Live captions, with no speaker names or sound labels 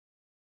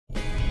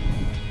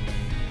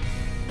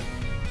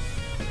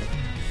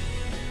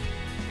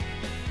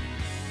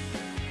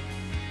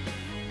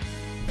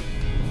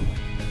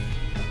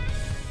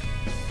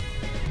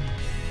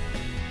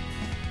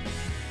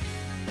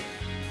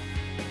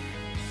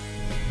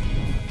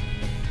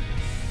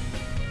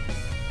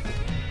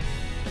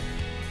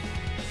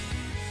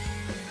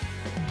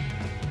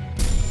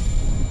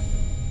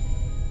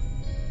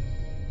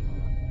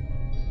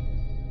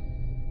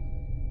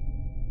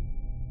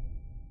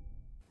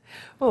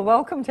Well,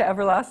 welcome to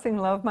Everlasting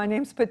Love. My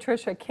name's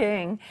Patricia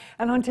King,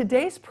 and on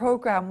today's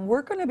program,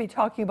 we're going to be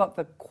talking about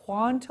the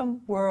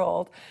quantum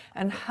world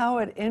and how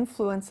it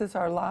influences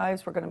our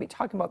lives. We're going to be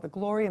talking about the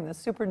glory and the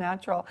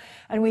supernatural,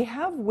 and we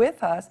have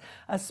with us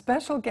a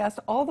special guest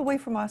all the way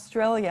from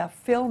Australia,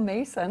 Phil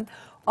Mason,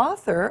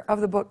 author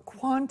of the book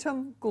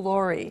Quantum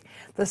Glory,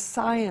 The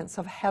Science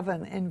of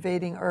Heaven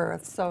Invading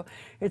Earth. So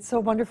it's so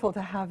wonderful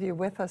to have you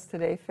with us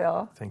today,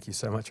 Phil. Thank you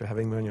so much for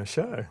having me on your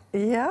show.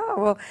 Yeah,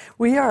 well,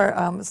 we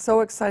are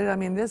so excited. I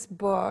mean, this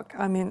book,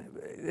 I mean,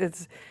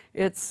 it's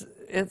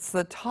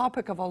the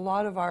topic of a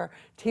lot of our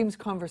team's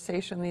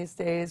conversation these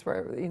days,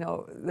 where, you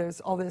know,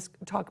 there's all this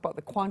talk about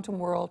the quantum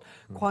world,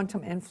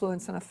 quantum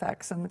influence and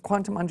effects, and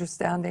quantum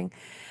understanding.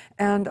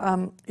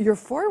 And your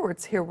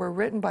forewords here were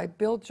written by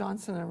Bill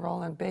Johnson and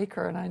Roland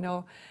Baker, and I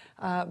know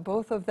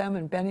both of them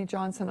and Benny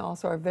Johnson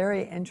also are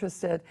very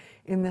interested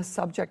in this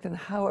subject and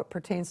how it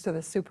pertains to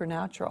the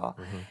supernatural.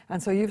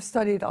 And so you've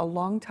studied a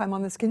long time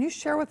on this. Can you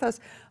share with us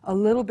a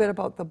little bit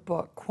about the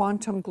book,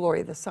 Quantum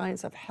Glory, The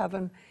Science of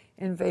Heaven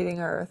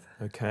Invading Earth?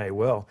 Okay,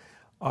 well,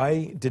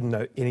 I didn't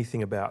know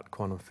anything about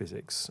quantum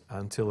physics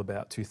until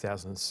about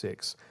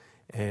 2006.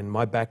 And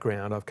my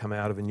background, I've come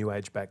out of a New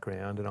Age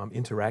background, and I'm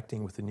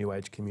interacting with the New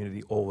Age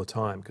community all the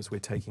time because we're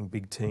taking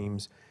big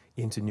teams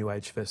into New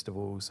Age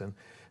festivals. And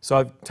so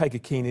I take a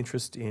keen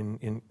interest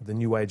in the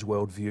New Age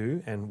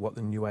worldview and what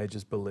the New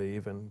Agers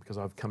believe, and because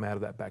I've come out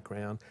of that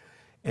background.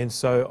 And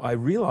so I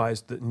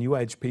realized that New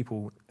Age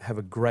people have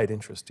a great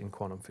interest in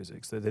quantum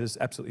physics. They're just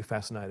absolutely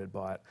fascinated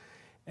by it.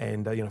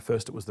 And you know,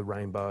 first it was the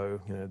rainbow,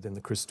 you know, then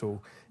the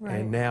crystal,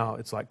 and now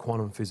it's like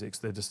quantum physics.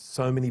 There are just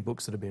so many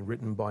books that have been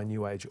written by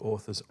New Age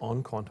authors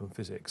on quantum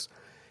physics.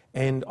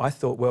 And I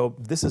thought, well,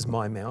 this is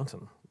my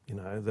mountain, you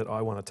know, that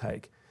I want to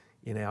take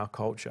in our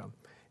culture.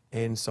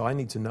 And so I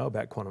need to know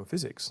about quantum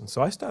physics. And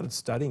so I started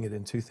studying it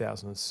in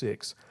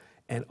 2006,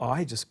 and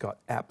I just got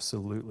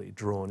absolutely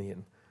drawn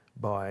in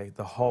by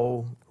the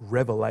whole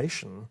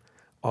revelation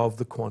of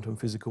the quantum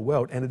physical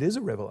world. And it is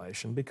a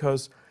revelation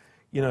because,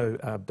 you know,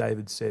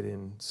 David said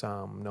in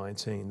Psalm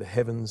 19, the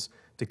heavens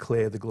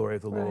declare the glory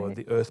of the Lord,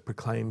 the earth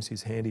proclaims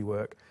his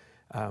handiwork,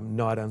 day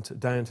unto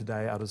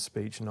day utters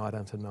speech, night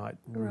unto night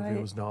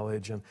reveals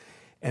knowledge.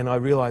 And I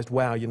realized,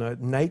 wow, you know,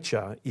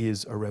 nature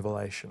is a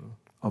revelation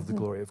of the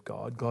glory of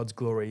God. God's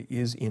glory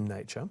is in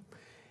nature.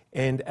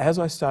 And as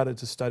I started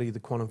to study the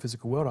quantum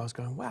physical world, I was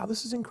going, wow,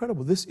 this is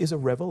incredible. This is a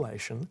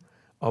revelation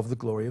of the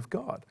glory of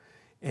God.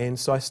 And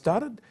so I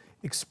started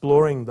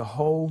exploring the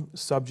whole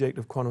subject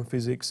of quantum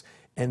physics.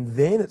 And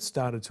then it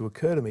started to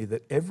occur to me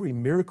that every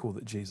miracle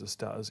that Jesus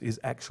does is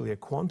actually a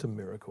quantum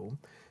miracle,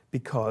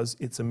 because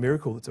it's a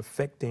miracle that's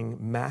affecting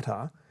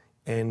matter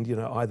and, you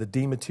know, either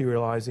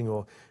dematerializing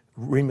or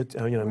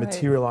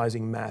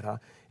materializing matter.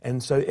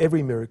 And so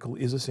every miracle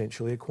is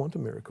essentially a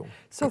quantum miracle.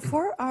 So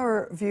for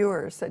our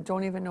viewers that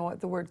don't even know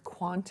what the word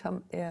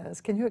quantum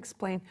is, can you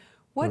explain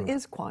what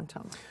is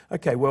quantum?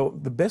 Okay, well,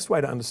 the best way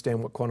to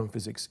understand what quantum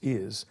physics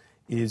is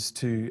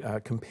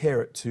to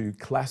compare it to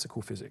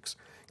classical physics.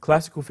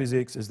 Classical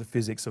physics is the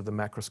physics of the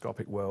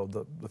macroscopic world,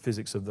 the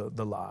physics of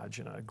the large,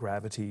 you know,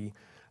 gravity,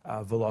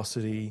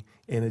 velocity,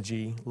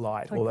 energy,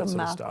 light, like all that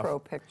sort of the stuff. macro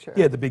picture.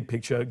 Yeah, the big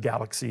picture,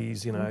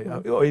 galaxies, you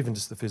know, or even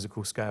just the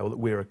physical scale that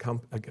we're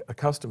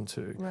accustomed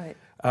to. Right.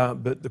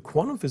 But the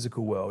quantum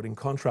physical world, in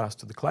contrast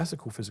to the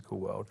classical physical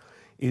world,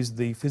 is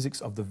the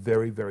physics of the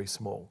very, very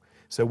small.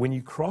 So when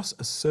you cross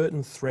a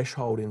certain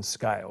threshold in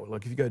scale,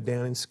 like if you go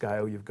down in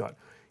scale, you've got,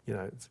 you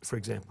know, for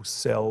example,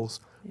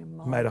 cells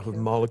made up of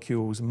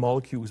molecules,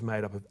 molecules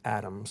made up of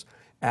atoms,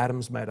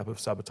 atoms made up of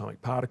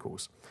subatomic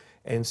particles.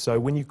 And so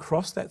when you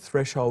cross that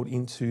threshold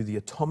into the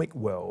atomic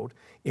world,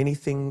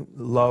 anything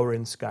lower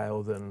in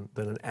scale than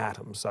an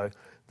atom, so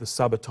the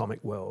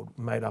subatomic world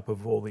made up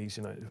of all these,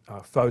 you know,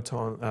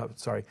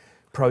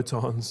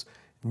 protons,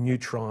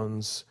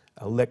 neutrons,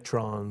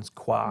 electrons,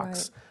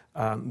 quarks,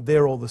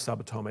 they're all the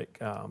subatomic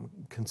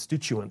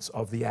constituents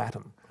of the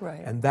atom.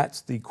 And that's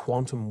the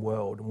quantum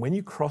world. And when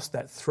you cross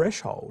that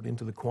threshold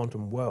into the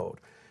quantum world,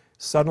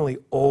 suddenly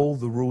all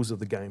the rules of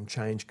the game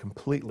change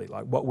completely.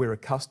 Like what we're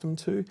accustomed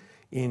to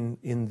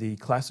in the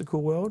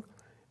classical world,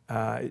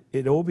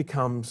 it all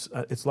becomes,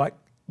 it's like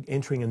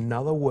entering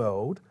another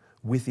world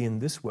within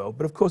this world.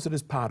 But of course it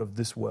is part of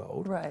this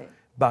world,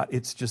 but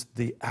it's just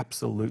the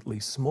absolutely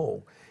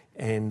small.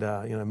 And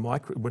you know,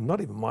 well, not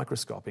even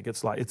microscopic.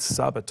 It's like it's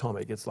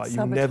subatomic. It's like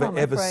you never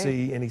ever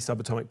see any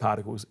subatomic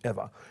particles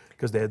ever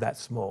because they're that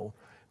small.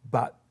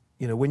 But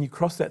you know, when you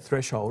cross that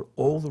threshold,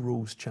 all the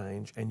rules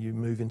change, and you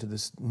move into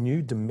this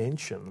new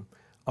dimension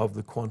of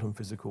the quantum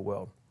physical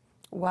world.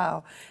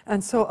 Wow!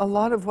 And so a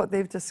lot of what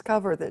they've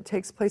discovered that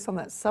takes place on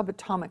that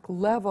subatomic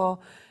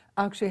level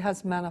actually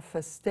has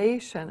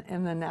manifestation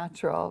in the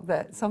natural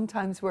that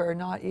sometimes we're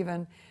not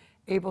even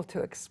able to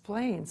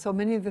explain. So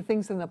many of the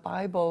things in the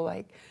Bible,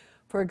 like,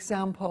 for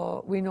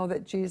example, we know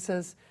that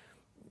Jesus,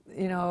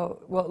 you know,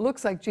 well, it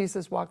looks like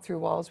Jesus walked through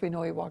walls. We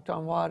know he walked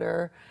on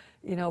water.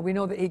 You know, we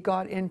know that he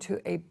got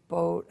into a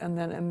boat and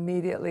then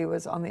immediately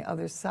was on the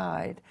other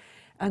side.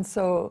 And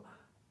so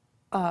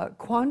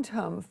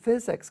quantum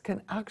physics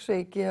can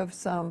actually give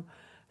some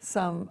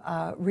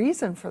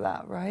reason for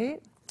that,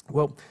 right?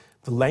 Well,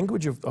 the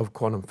language of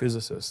quantum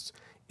physicists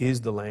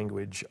is the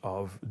language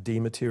of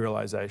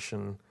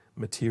dematerialization,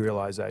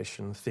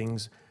 materialization,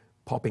 things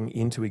popping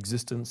into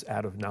existence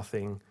out of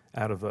nothing,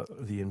 out of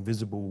the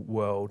invisible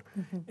world.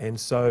 And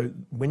so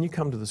when you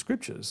come to the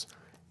scriptures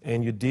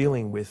and you're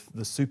dealing with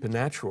the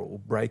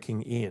supernatural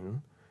breaking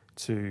in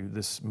to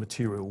this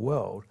material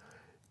world,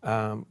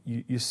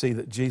 you see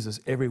that Jesus,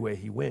 everywhere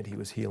he went, he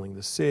was healing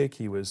the sick,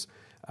 he was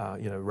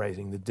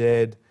raising the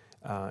dead,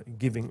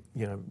 giving,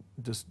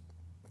 just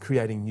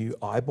creating new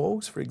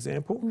eyeballs, for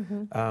example.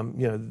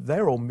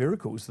 They're all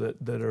miracles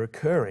that are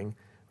occurring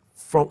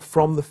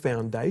from the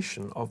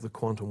foundation of the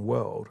quantum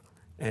world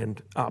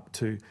and up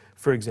to,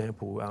 for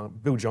example,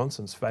 Bill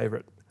Johnson's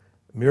favourite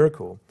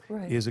miracle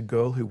is a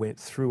girl who went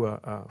through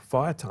a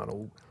fire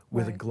tunnel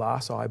with a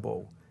glass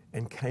eyeball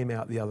and came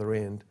out the other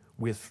end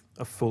with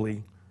a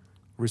fully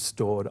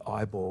restored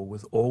eyeball,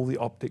 with all the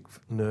optic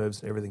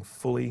nerves and everything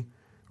fully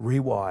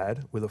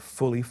rewired, with a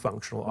fully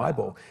functional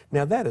eyeball.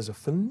 Now that is a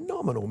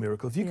phenomenal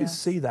miracle. If you could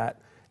see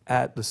that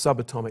at the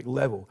subatomic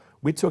level,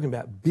 we're talking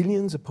about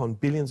billions upon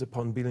billions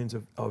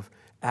of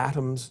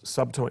atoms,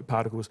 subatomic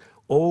particles,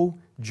 all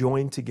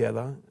joined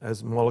together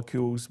as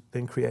molecules,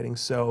 then creating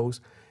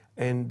cells,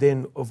 and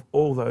then of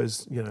all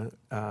those,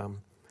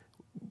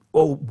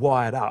 all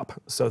wired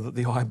up so that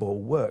the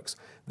eyeball works.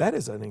 That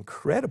is an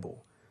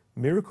incredible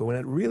miracle, and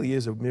it really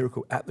is a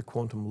miracle at the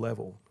quantum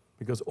level,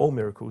 because all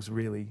miracles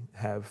really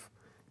have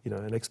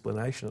an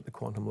explanation at the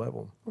quantum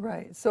level.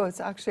 Right. So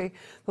it's actually,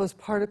 those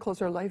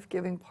particles are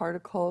life-giving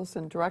particles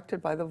and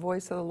directed by the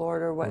voice of the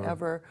Lord or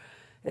whatever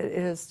it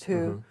is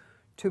to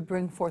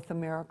bring forth a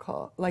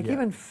miracle. Like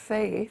even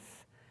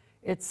faith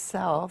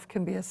itself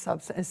can be a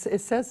substance.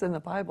 It says in the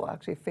Bible,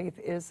 actually, faith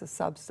is a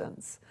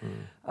substance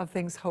of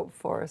things hoped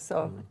for.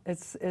 So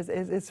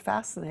it's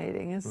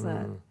fascinating, isn't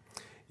it?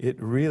 It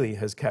really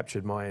has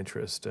captured my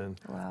interest, and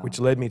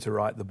which led me to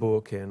write the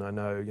book. And I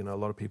know, a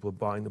lot of people are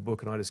buying the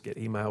book, and I just get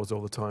emails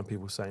all the time,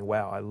 people saying,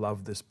 "Wow, I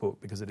love this book,"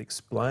 because it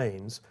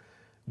explains.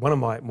 One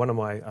of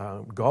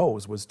my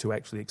goals was to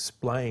actually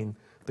explain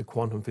the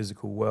quantum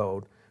physical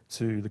world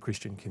to the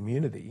Christian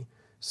community,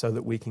 so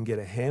that we can get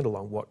a handle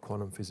on what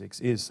quantum physics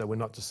is. So we're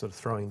not just sort of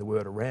throwing the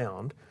word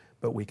around,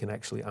 but we can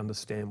actually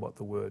understand what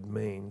the word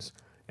means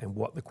and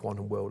what the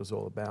quantum world is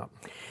all about.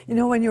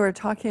 When you were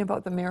talking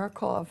about the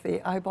miracle of the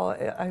eyeball,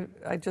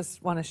 I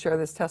just want to share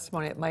this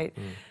testimony. It might,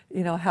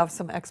 have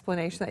some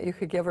explanation that you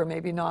could give, or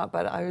maybe not,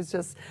 but I was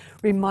just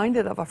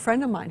reminded of a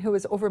friend of mine who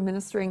was over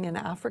ministering in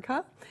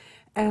Africa,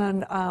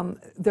 and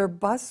their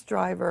bus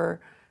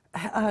driver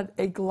had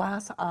a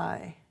glass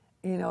eye,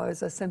 it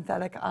was a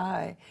synthetic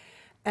eye,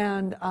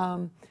 and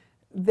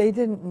they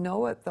didn't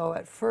know it, though,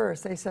 at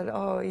first. They said,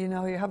 "Oh,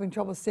 you're having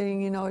trouble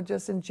seeing,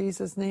 just in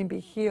Jesus' name be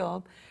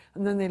healed."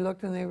 And then they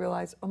looked and they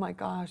realized, "Oh my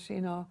gosh,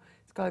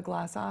 it's got a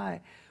glass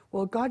eye."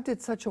 Well, God did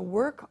such a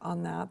work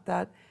on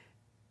that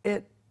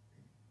it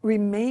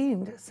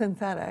remained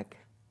synthetic.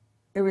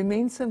 It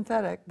remained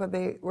synthetic, but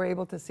they were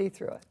able to see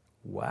through it.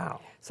 Wow.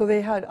 So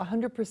they had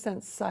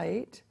 100%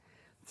 sight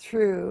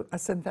through a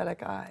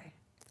synthetic eye.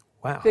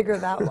 Wow. Figure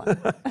that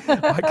one.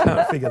 I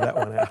can't figure that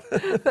one out.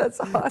 That's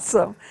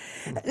awesome.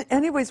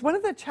 Anyways, one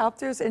of the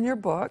chapters in your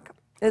book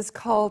is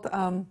called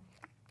the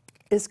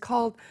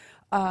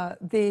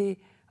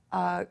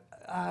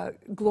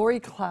glory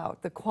cloud,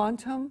 the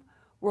quantum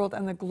world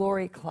and the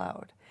glory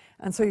cloud.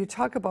 And so you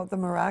talk about the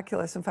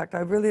miraculous. In fact, I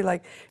really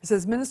like, it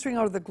says ministering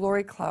out of the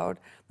glory cloud,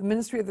 the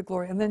ministry of the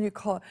glory, and then you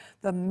call it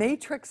the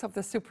matrix of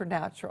the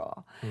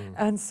supernatural.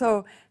 And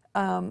so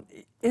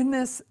in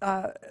this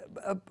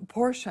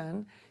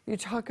portion, you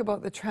talk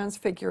about the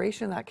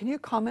transfiguration of that. Can you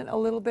comment a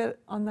little bit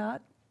on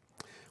that?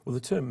 Well,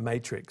 the term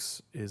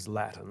matrix is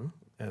Latin,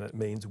 and it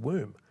means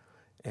womb.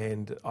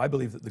 And I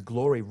believe that the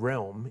glory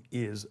realm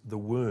is the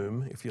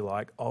womb, if you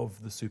like,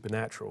 of the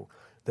supernatural.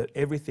 That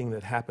everything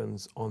that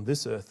happens on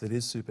this earth that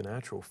is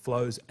supernatural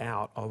flows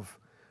out of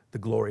the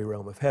glory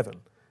realm of heaven.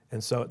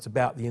 And so it's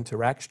about the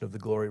interaction of the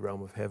glory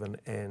realm of heaven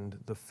and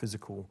the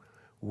physical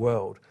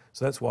world.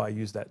 So that's why I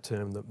use that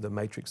term, the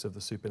matrix of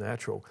the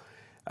supernatural.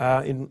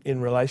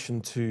 In relation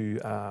to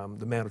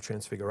the Mount of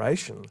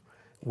Transfiguration,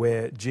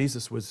 where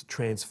Jesus was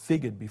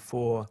transfigured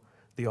before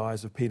the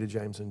eyes of Peter,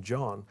 James, and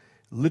John,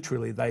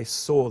 literally they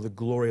saw the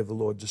glory of the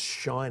Lord just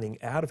shining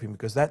out of him,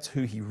 because that's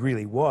who he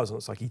really was. And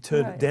it's like he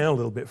turned it down a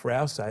little bit for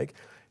our sake,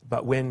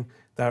 but when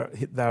they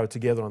were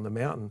together on the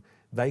mountain,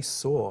 they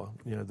saw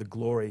the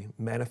glory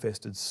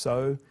manifested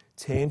so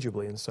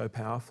tangibly and so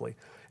powerfully.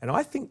 And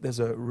I think there's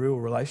a real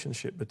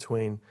relationship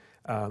between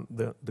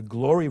the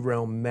glory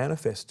realm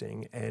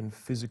manifesting and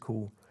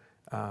physical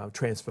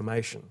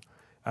transformation.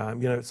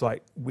 It's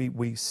like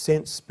we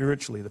sense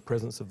spiritually the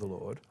presence of the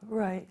Lord.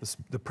 Right.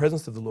 The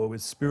presence of the Lord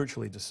is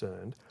spiritually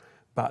discerned,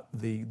 but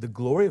the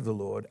glory of the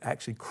Lord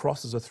actually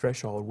crosses a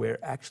threshold where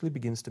it actually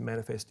begins to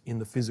manifest in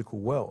the physical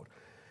world.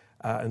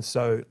 And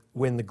so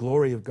when the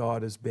glory of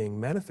God is being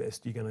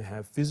manifest, you're going to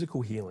have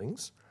physical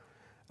healings,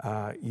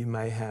 You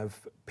may have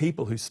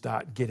people who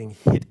start getting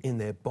hit in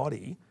their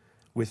body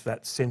with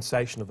that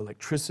sensation of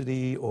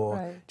electricity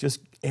or just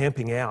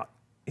amping out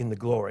in the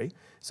glory.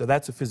 So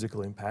that's a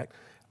physical impact.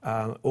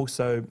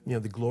 Also,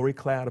 the glory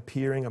cloud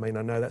appearing. I mean,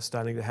 I know that's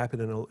starting to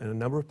happen in a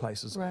number of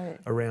places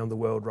around the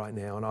world right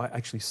now. And I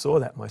actually saw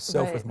that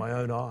myself with my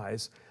own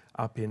eyes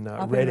up in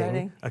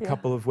Reading a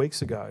couple of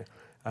weeks ago.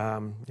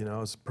 I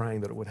was praying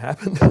that it would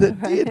happen, but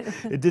it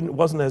did. It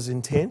wasn't as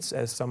intense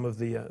as some of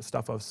the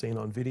stuff I've seen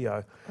on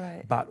video.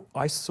 But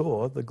I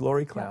saw the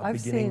glory cloud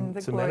beginning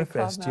to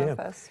manifest.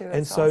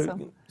 And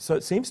so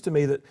it seems to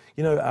me that,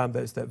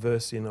 there's that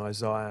verse in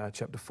Isaiah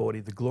chapter 40,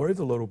 the glory of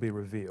the Lord will be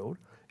revealed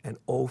and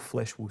all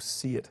flesh will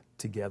see it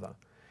together.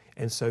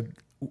 And so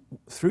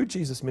through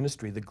Jesus'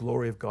 ministry, the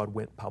glory of God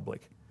went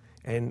public.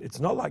 And it's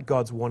not like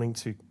God's wanting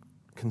to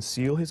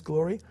conceal his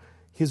glory.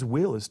 His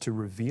will is to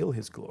reveal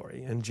his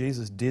glory. And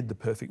Jesus did the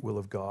perfect will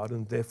of God,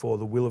 and therefore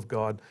the will of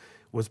God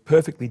was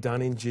perfectly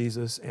done in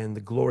Jesus, and the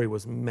glory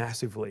was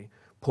massively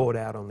poured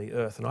out on the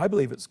earth. And I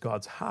believe it's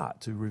God's heart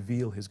to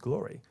reveal his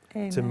glory,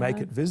 to make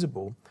it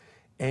visible.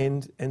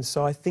 And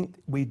so I think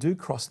we do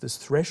cross this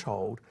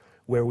threshold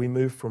where we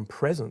move from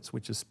presence,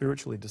 which is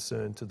spiritually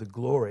discerned, to the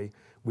glory,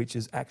 which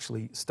is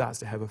actually starts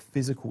to have a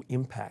physical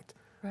impact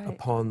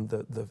upon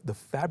the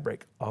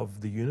fabric of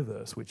the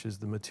universe, which is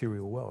the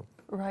material world.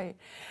 Right.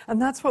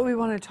 And that's what we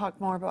want to talk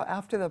more about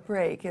after the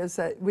break, is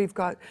that we've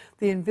got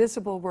the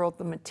invisible world,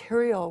 the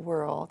material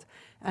world,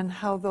 and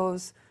how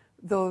those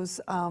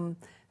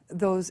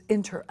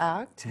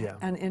interact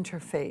and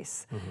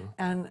interface,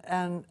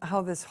 and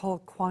how this whole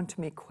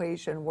quantum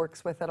equation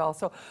works with it all.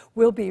 So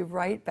we'll be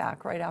right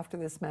back right after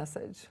this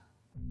message.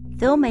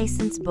 Phil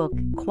Mason's book,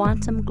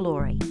 Quantum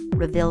Glory,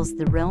 reveals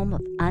the realm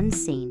of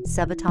unseen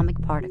subatomic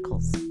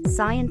particles,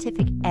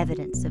 scientific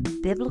evidence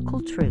of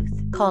biblical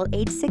truth. Call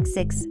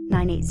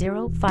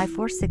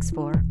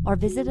 866-980-5464 or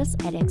visit us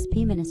at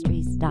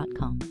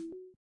xpmedia.com.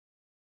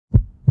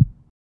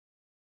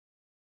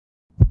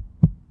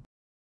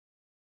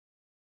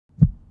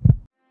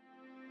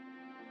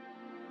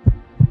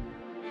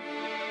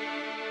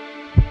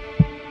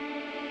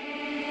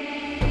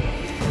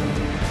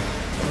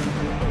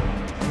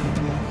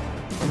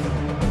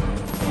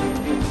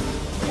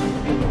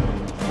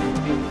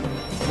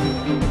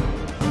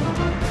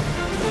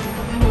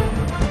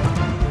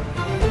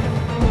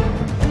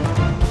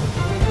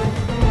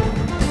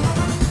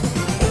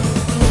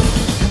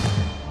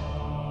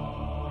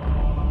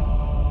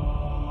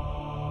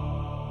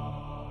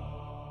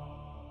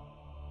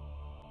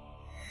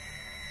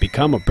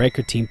 Become a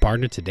Breaker Team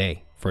partner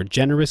today. For a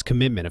generous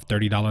commitment of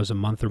 $30 a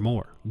month or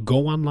more,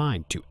 go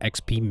online to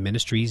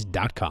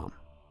xpministries.com.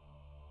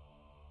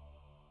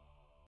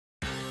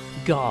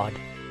 God,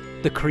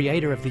 the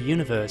creator of the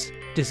universe,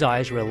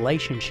 desires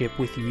relationship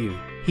with you.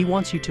 He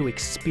wants you to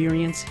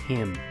experience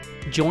Him.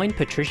 Join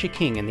Patricia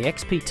King and the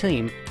XP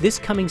team this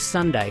coming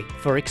Sunday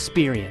for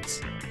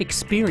Experience.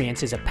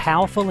 Experience is a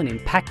powerful and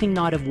impacting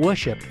night of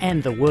worship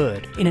and the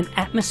Word in an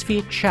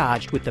atmosphere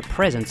charged with the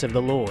presence of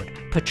the Lord.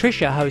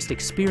 Patricia hosts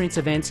Experience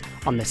events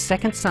on the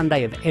second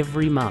Sunday of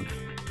every month.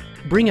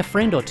 Bring a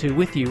friend or two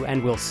with you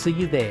and we'll see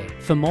you there.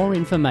 For more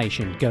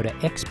information, go to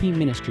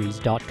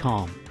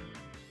xpministries.com.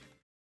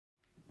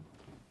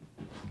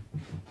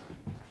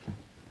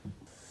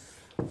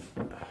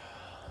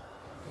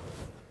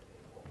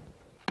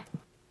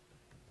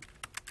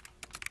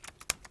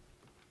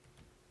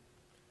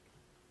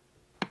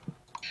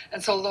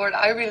 And so, Lord,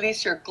 I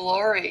release your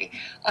glory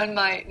on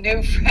my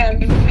new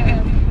friend.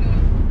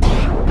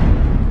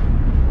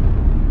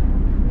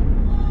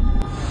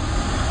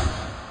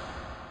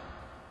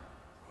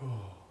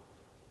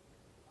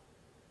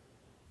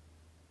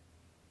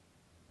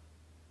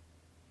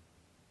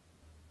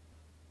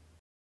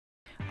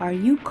 Are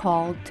you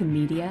called to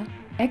media?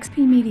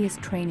 XP Media's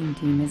training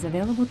team is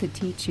available to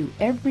teach you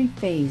every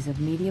phase of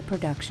media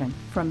production,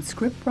 from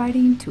script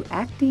writing to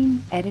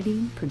acting,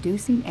 editing,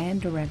 producing, and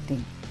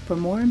directing. For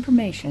more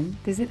information,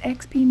 visit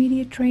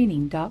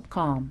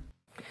xpmediatraining.com.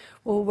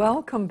 Well,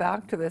 welcome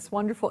back to this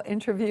wonderful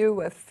interview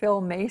with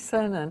Phil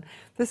Mason, and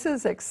this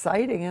is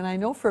exciting, and I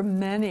know for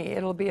many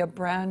it'll be a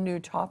brand new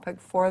topic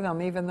for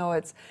them, even though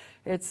it's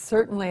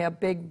certainly a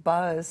big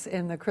buzz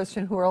in the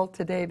Christian world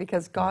today,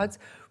 because God's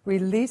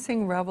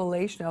releasing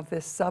revelation of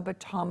this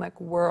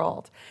subatomic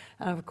world.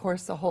 And of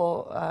course, the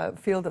whole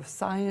field of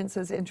science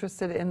is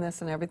interested in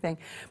this and everything.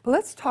 But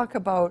let's talk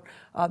about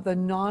the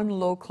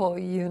non-local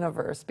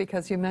universe,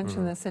 because you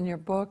mentioned this in your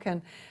book.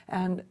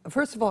 And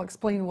first of all,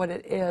 explain what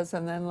it is,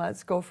 and then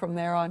let's go from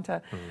there on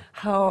to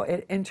how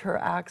it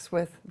interacts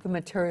with the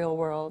material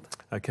world.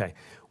 Okay.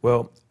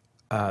 Well,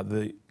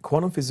 the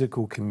quantum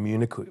physical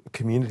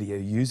community are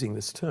using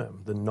this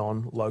term, the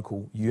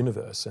non-local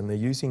universe, and they're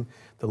using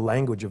the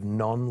language of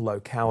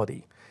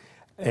non-locality.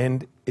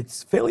 And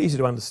it's fairly easy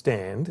to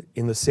understand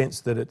in the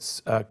sense that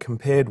it's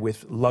compared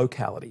with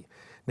locality.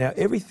 Now,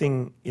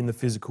 everything in the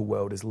physical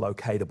world is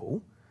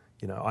locatable.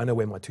 You know, I know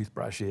where my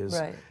toothbrush is.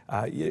 Right.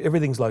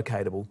 Everything's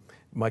locatable.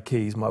 My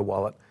keys, my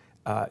wallet.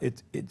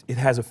 It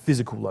has a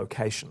physical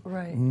location.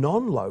 Right.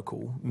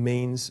 Non-local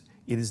means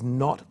it is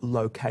not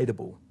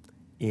locatable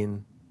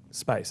in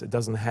space. It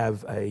doesn't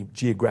have a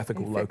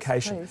geographical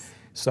location. Place.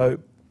 So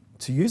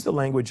to use the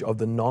language of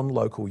the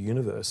non-local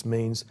universe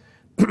means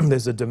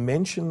there's a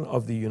dimension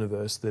of the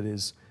universe that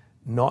is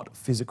not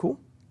physical,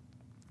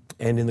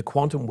 and in the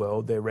quantum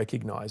world they're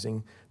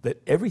recognizing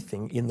that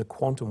everything in the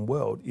quantum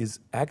world is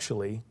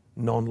actually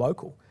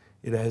non-local.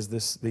 It has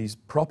these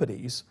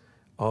properties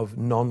of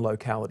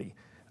non-locality,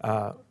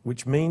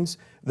 which means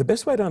the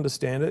best way to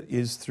understand it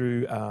is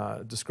through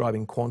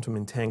describing quantum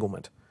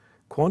entanglement.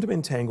 Quantum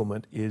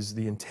entanglement is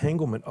the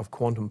entanglement of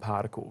quantum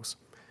particles,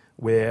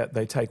 where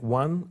they take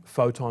one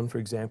photon, for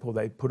example,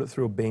 they put it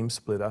through a beam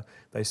splitter,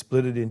 they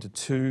split it into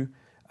two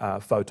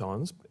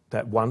photons.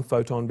 That one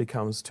photon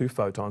becomes two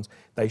photons.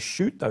 They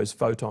shoot those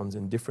photons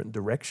in different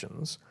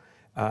directions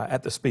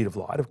at the speed of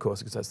light, of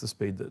course, because that's the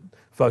speed that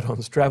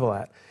photons travel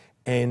at.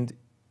 And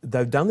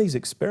they've done these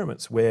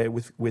experiments where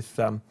with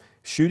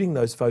shooting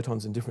those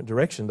photons in different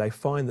directions, they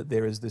find that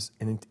there is this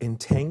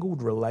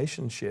entangled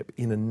relationship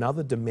in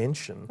another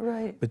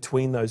dimension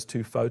between those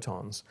two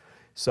photons,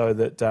 so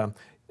that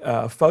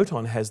a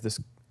photon has this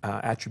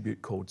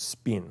attribute called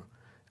spin.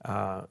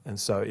 And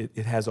so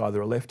it has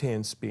either a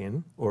left-hand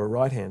spin or a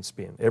right-hand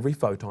spin. Every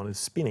photon is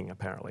spinning,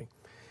 apparently.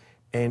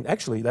 And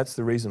actually, that's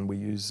the reason we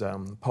use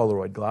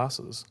Polaroid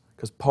glasses,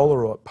 because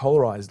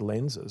polarized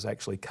lenses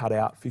actually cut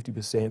out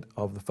 50%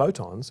 of the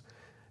photons,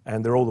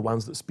 and they're all the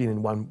ones that spin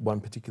in one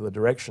particular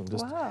direction.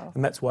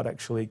 And that's what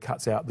actually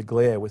cuts out the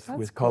glare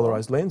with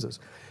polarized lenses.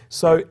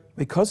 So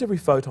because every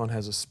photon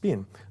has a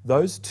spin,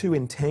 those two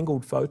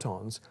entangled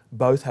photons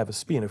both have a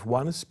spin. If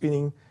one is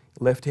spinning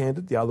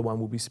left-handed, the other one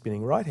will be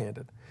spinning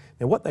right-handed.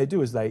 Now what they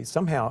do is they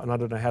somehow, and I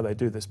don't know how they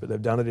do this, but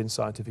they've done it in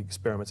scientific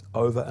experiments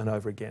over and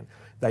over again.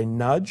 They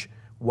nudge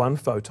one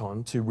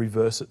photon to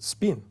reverse its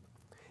spin,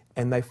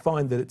 and they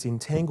find that its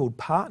entangled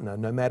partner,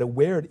 no matter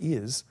where it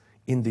is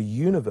in the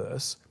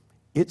universe,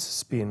 its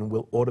spin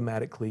will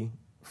automatically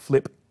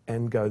flip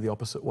and go the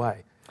opposite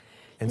way.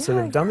 And so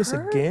they've done this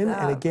again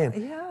and again.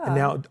 And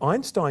now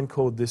Einstein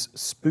called this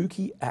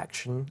spooky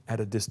action at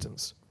a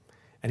distance.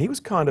 And he was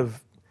kind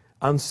of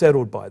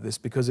unsettled by this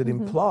because it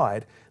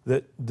implied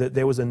that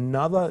there was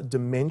another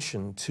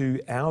dimension to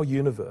our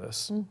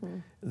universe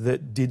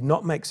that did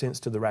not make sense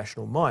to the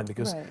rational mind,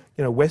 because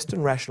you know,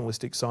 Western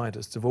rationalistic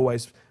scientists have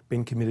always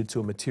been committed to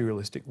a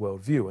materialistic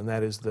worldview, and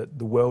that is that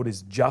the world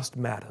is just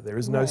matter. There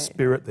is no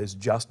spirit, there's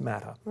just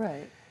matter.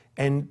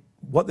 And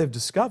what they've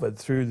discovered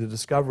through the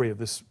discovery of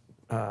this,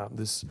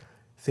 this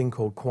thing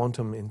called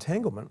quantum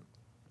entanglement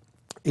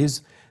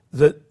is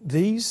that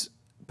these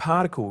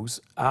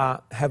particles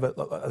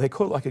they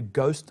call it like a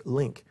ghost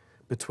link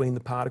between the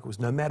particles.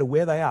 No matter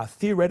where they are,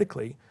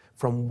 theoretically,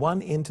 from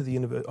one end of the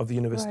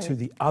universe to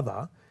the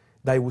other,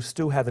 they will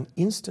still have an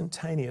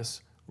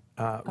instantaneous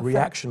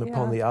reaction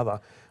upon the other,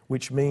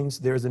 which means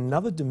there is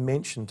another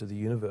dimension to the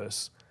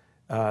universe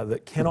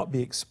that cannot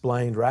be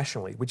explained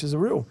rationally, which is a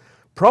real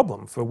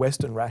problem for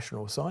Western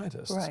rational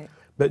scientists.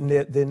 But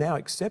they're now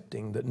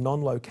accepting that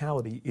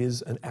non-locality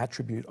is an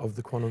attribute of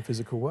the quantum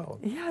physical world.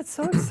 Yeah, it's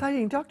so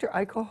exciting. Dr.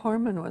 Eiko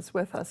Horman was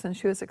with us, and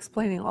she was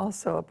explaining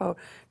also about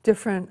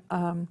different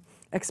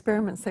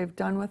experiments they've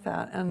done with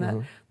that, and that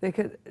they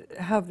could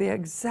have the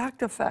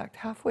exact effect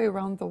halfway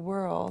around the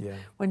world.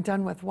 When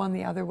done with one,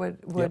 the other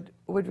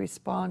would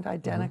respond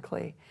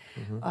identically,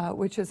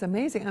 which is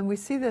amazing. And we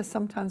see this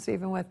sometimes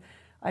even with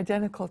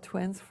identical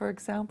twins, for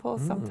example.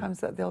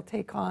 Sometimes that they'll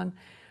take on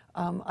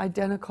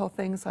identical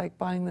things like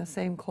buying the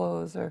same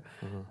clothes, or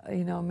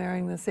you know,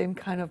 marrying the same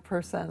kind of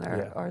person,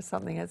 or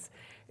something.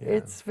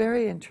 It's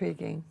very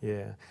intriguing.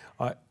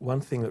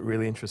 One thing that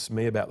really interests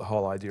me about the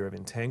whole idea of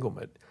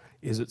entanglement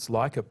is it's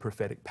like a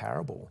prophetic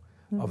parable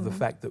of the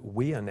fact that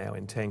we are now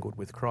entangled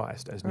with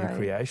Christ as new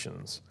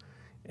creations,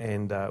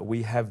 and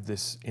we have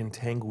this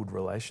entangled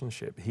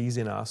relationship. He's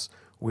in us,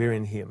 we're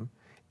in him,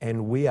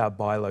 and we are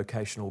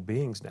bilocational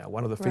beings now.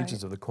 One of the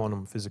features of the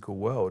quantum physical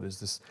world is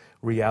this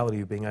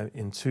reality of being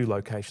in two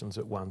locations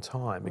at one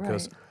time,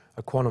 because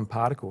a quantum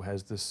particle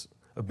has this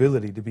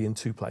ability to be in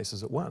two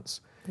places at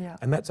once.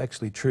 And that's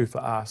actually true for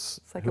us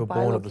who are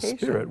born of the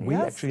Spirit. We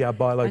actually are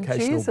bilocational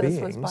beings. And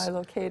Jesus was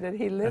bilocated.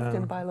 He lived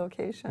in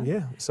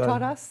bilocation.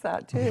 Taught us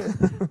that too.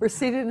 We're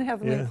seated in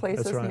heavenly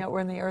places, and yet we're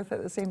in the earth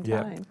at the same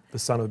time. The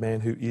Son of Man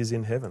who is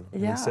in heaven.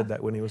 And he said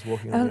that when he was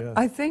walking on the earth.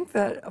 I think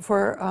that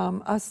for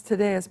us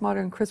today as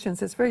modern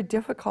Christians, it's very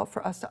difficult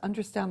for us to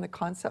understand the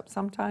concept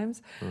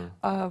sometimes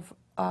of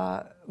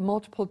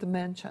multiple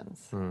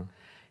dimensions.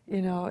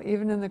 You know,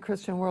 even in the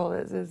Christian world,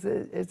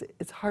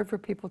 it's hard for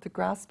people to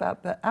grasp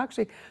that. But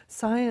actually,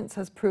 science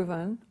has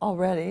proven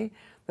already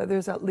that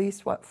there's at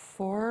least, what,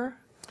 4?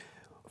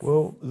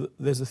 Well,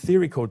 there's a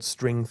theory called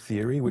string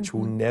theory, which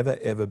will never,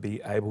 ever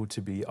be able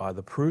to be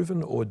either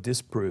proven or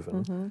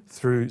disproven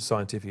through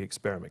scientific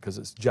experiment, because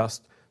it's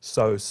just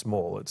so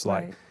small. It's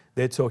like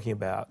they're talking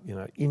about, you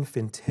know,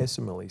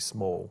 infinitesimally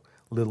small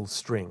little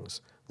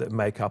strings that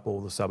make up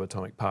all the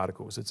subatomic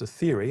particles. It's a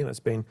theory, and it's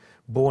been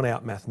borne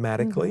out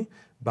mathematically,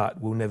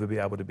 but will never be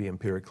able to be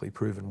empirically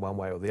proven one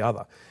way or the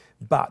other.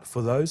 But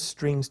for those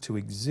strings to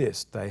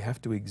exist, they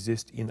have to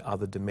exist in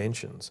other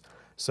dimensions.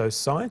 So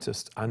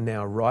scientists are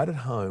now right at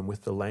home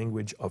with the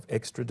language of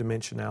extra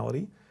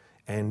dimensionality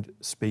and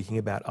speaking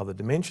about other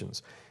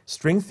dimensions.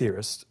 String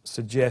theorists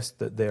suggest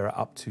that there are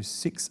up to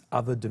 6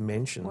 other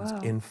dimensions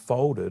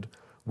enfolded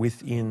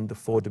within the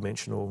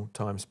 4-dimensional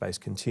time-space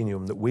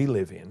continuum that we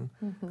live in,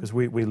 because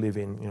we live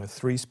in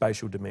 3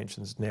 spatial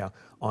dimensions. Now,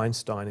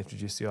 Einstein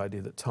introduced the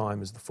idea that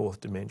time is the 4th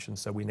dimension,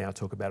 so we now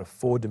talk about a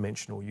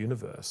 4-dimensional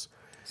universe.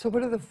 So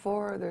what are the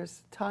 4?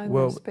 There's time,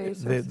 Well, there's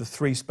space. the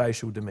 3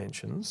 spatial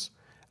dimensions,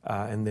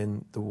 and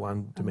then the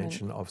 1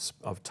 dimension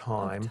of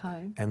time,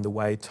 and the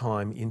way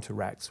time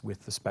interacts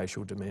with the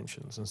spatial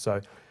dimensions. And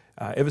so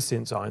ever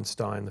since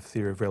Einstein, the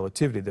theory of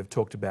relativity, they've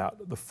talked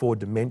about the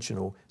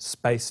 4-dimensional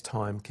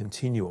space-time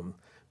continuum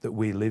that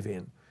we live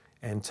in,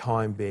 and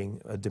time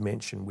being a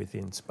dimension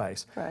within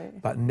space. Right.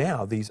 But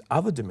now these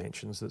other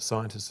dimensions that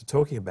scientists are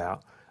talking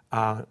about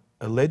are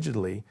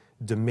allegedly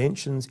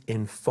dimensions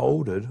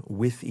enfolded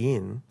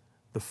within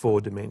the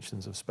 4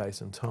 dimensions of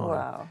space and time.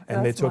 Wow, and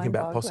they're that's talking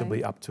about mind-boggling.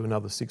 possibly up to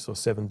another 6 or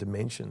 7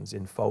 dimensions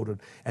enfolded.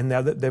 And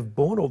now that they've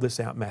borne all this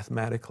out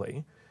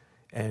mathematically,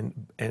 and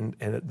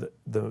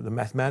the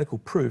mathematical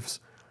proofs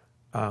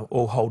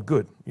all hold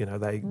good.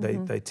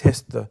 They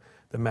test the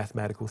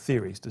mathematical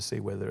theories to see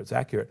whether it's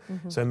accurate.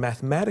 So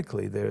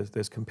mathematically,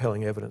 there's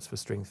compelling evidence for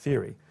string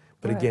theory.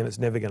 But again, it's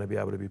never going to be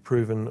able to be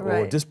proven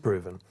or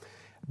disproven.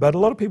 But a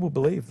lot of people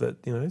believe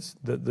that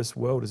that this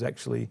world is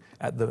actually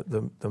at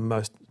the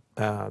most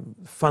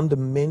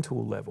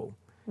fundamental level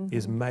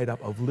is made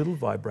up of little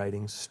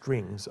vibrating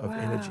strings of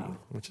energy,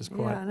 which is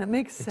quite and it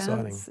makes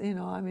exciting. sense.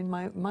 I mean,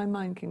 my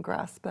mind can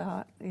grasp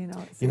that.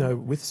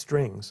 With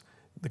strings,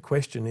 the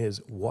question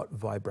is what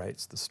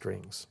vibrates the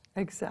strings?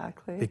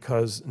 Exactly.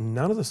 Because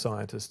none of the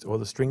scientists or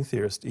the string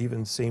theorists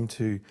even seem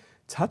to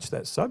touch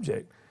that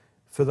subject.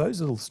 For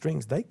those little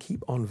strings, they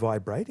keep on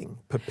vibrating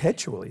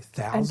perpetually,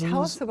 thousands and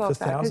tell us about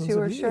that, because you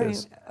were sharing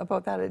years.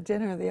 About that at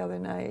dinner the other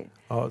night.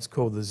 Oh, it's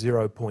called the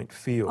 0 point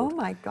field. Oh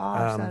my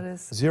gosh, that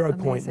is 0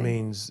 point amazing.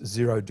 means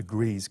 0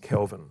 degrees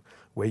Kelvin,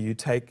 where you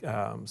take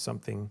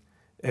something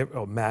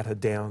or matter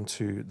down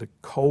to the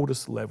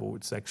coldest level.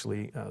 It's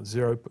actually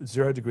 0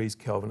 degrees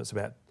Kelvin. It's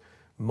about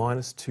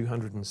minus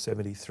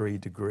 273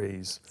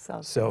 degrees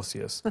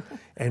Celsius.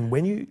 And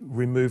when you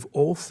remove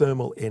all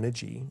thermal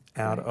energy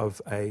out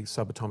of a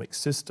subatomic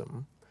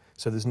system,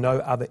 so there's no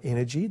other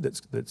energy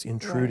that's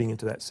intruding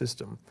into that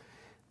system,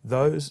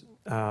 those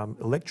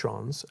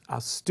electrons are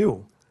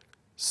still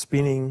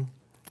spinning,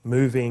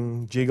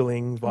 moving,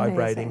 jiggling,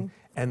 vibrating, Amazing.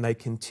 and they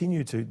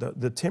continue to,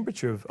 the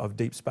temperature of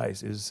deep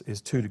space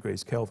is 2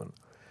 degrees Kelvin.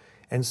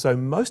 And so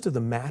most of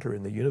the matter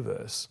in the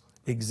universe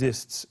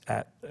exists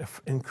at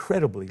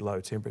incredibly low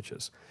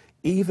temperatures.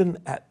 Even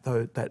at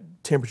that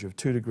temperature of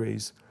 2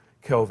 degrees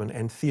Kelvin,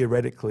 and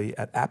theoretically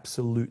at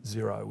absolute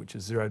 0, which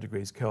is 0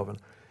 degrees Kelvin,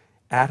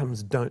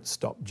 atoms don't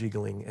stop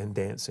jiggling and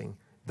dancing.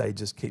 They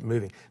just keep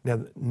moving.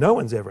 Now, no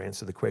one's ever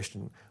answered the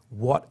question,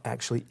 what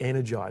actually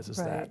energizes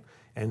that?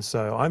 And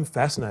so I'm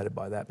fascinated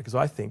by that, because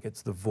I think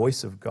it's the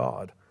voice of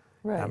God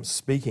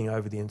speaking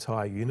over the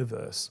entire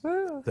universe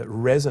that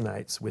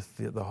resonates with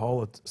the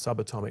whole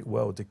subatomic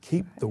world to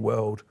keep the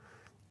world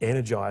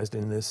energized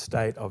in this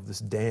state of this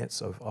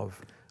dance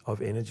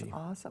of energy.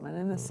 Awesome. And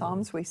in the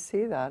Psalms we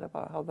see that,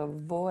 about how the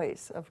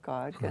voice of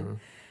God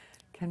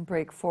can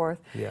break forth.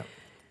 Yeah.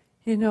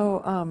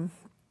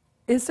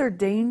 Is there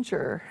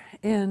danger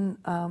in,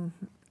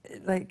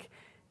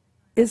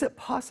 is it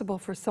possible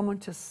for someone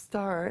to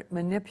start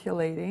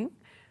manipulating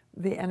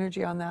the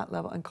energy on that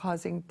level and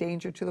causing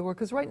danger to the world?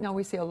 Because right now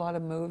we see a lot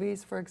of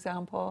movies, for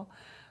example,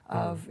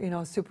 of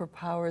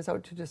superpowers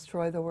out to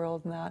destroy the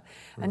world and that.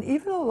 And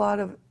even a lot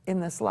of, in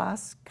this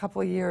last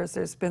couple of years,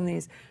 there's been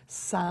these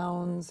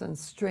sounds and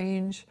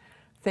strange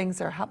things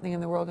that are happening in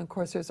the world. And of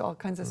course, there's all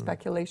kinds of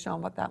speculation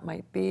on what that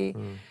might be.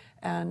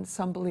 And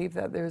some believe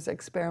that there's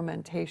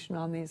experimentation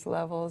on these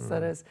levels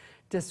that is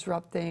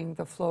disrupting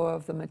the flow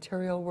of the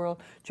material world.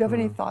 Do you have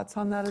any thoughts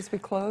on that as we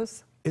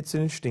close? It's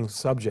an interesting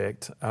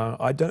subject.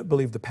 I don't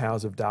believe the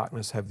powers of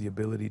darkness have the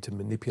ability to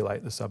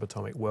manipulate the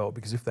subatomic world,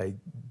 because if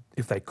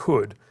they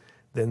could,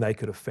 then they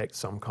could affect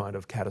some kind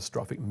of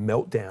catastrophic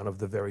meltdown of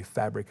the very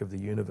fabric of the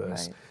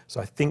universe. So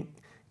I think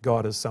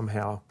God has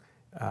somehow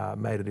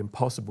made it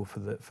impossible for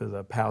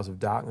the powers of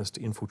darkness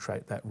to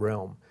infiltrate that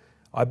realm.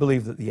 I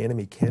believe that the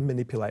enemy can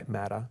manipulate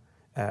matter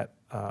at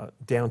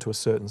down to a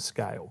certain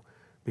scale,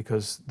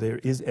 because there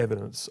is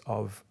evidence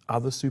of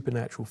other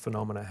supernatural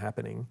phenomena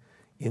happening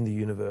in the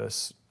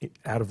universe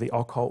out of the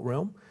occult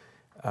realm.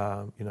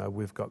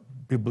 We've got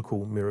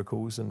biblical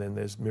miracles, and then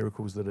there's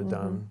miracles that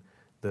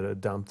are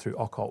done through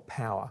occult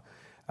power.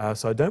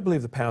 So I don't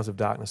believe the powers of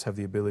darkness have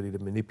the ability to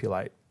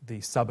manipulate the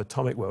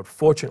subatomic world.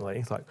 Fortunately,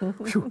 it's like,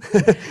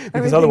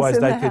 because otherwise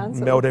they could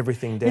melt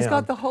everything down. He's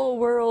got the whole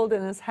world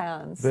in his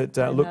hands. But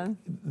look,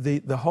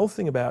 the whole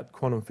thing about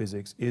quantum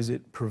physics is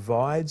it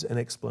provides an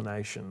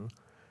explanation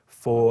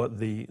for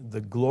the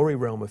glory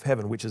realm of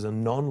heaven, which is a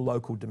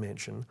non-local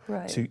dimension,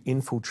 to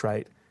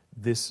infiltrate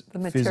this The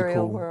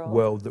material physical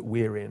world. that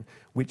we're in,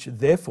 which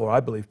therefore I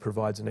believe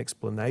provides an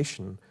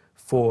explanation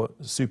for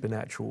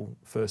supernatural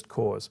first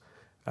cause,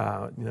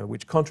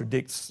 which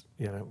contradicts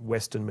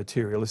Western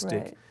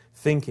materialistic Right.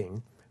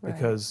 thinking. Right.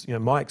 Because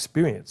my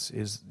experience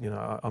is,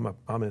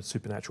 I'm a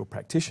supernatural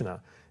practitioner,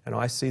 and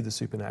I see the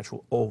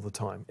supernatural all the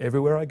time.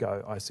 Everywhere I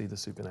go, I see the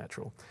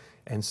supernatural,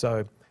 and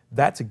so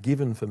that's a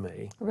given for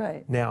me.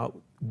 Right. Now,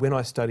 when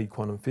I studied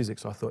quantum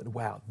physics, I thought,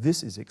 wow,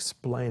 this is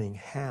explaining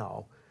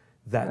how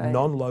that Right.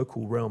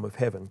 non-local realm of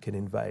heaven can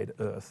invade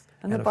Earth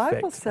And and the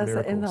Bible affect says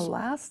that in the miracles.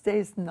 last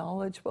days,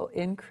 knowledge will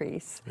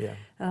increase. Yeah.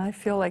 And I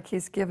feel like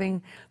he's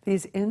giving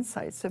these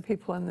insights to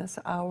people in this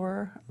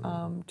hour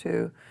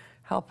to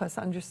help us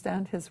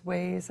understand his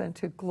ways and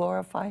to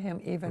glorify him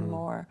even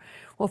more.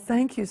 Well,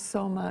 thank you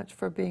so much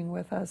for being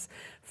with us,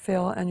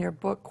 Phil, and your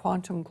book,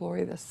 Quantum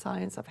Glory, The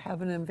Science of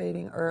Heaven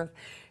Invading Earth.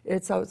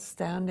 It's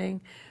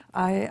outstanding.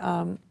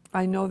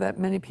 I know that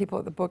many people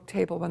at the book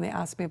table, when they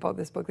ask me about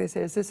this book, they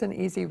say, is this an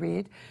easy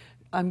read?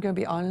 I'm going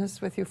to be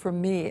honest with you. For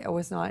me, it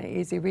was not an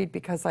easy read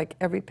because like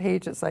every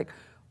page is like,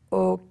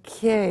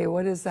 okay,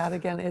 what is that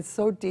again? It's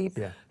so deep,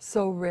 Yeah.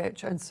 so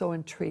rich, and so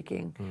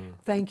intriguing.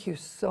 Thank you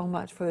so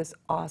much for this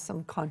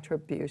awesome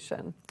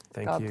contribution.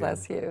 Thank God you.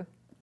 bless you.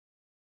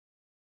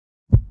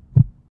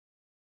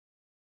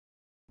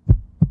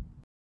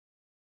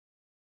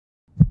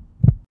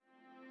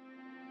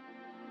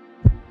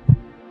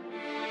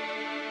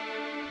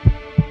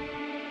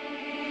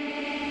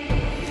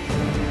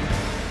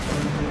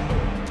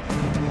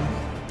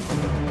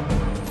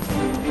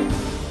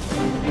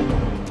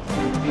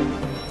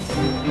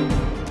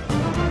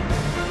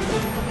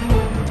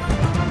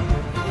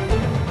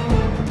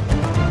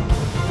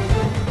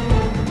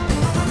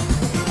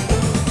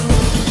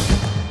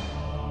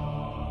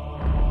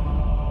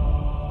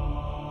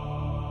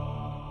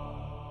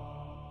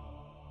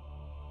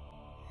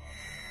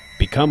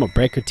 Become a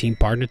Breaker Team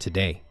partner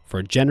today. For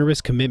a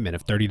generous commitment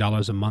of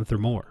 $30 a month or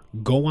more,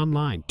 go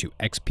online to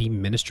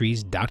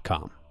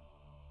xpmedia.com.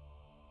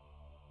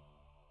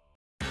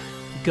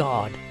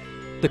 God,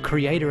 the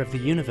creator of the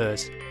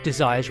universe,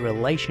 desires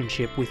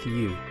relationship with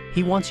you.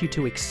 He wants you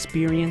to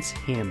experience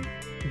Him.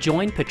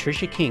 Join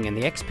Patricia King and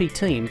the XP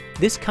team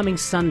this coming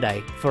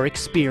Sunday for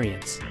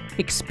Experience.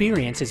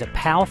 Experience is a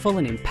powerful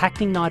and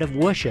impacting night of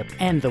worship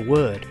and the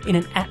Word in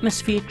an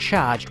atmosphere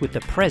charged with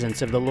the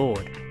presence of the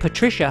Lord.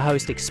 Patricia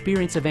hosts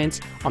Experience events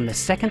on the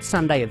second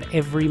Sunday of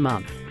every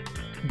month.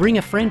 Bring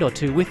a friend or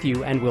two with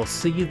you and we'll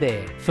see you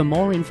there. For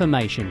more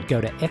information,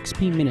 go to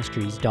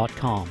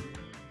xpministries.com.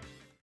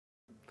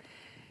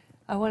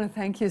 I want to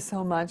thank you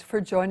so much for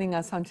joining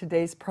us on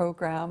today's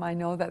program. I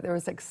know that there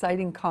was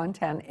exciting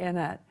content in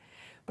it,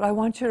 but I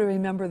want you to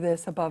remember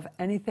this above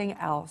anything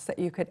else that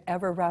you could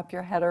ever wrap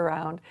your head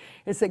around,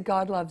 is that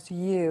God loves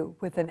you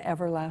with an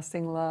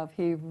everlasting love.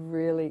 He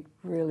really,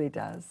 really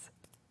does.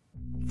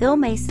 Phil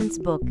Mason's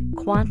book,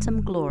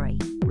 Quantum Glory,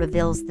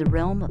 reveals the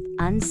realm of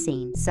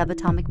unseen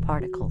subatomic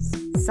particles,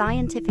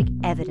 scientific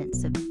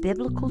evidence of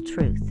biblical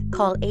truth.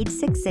 Call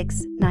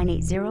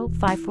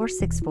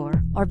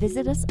 866-980-5464 or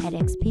visit us at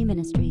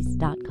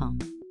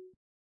xpministries.com.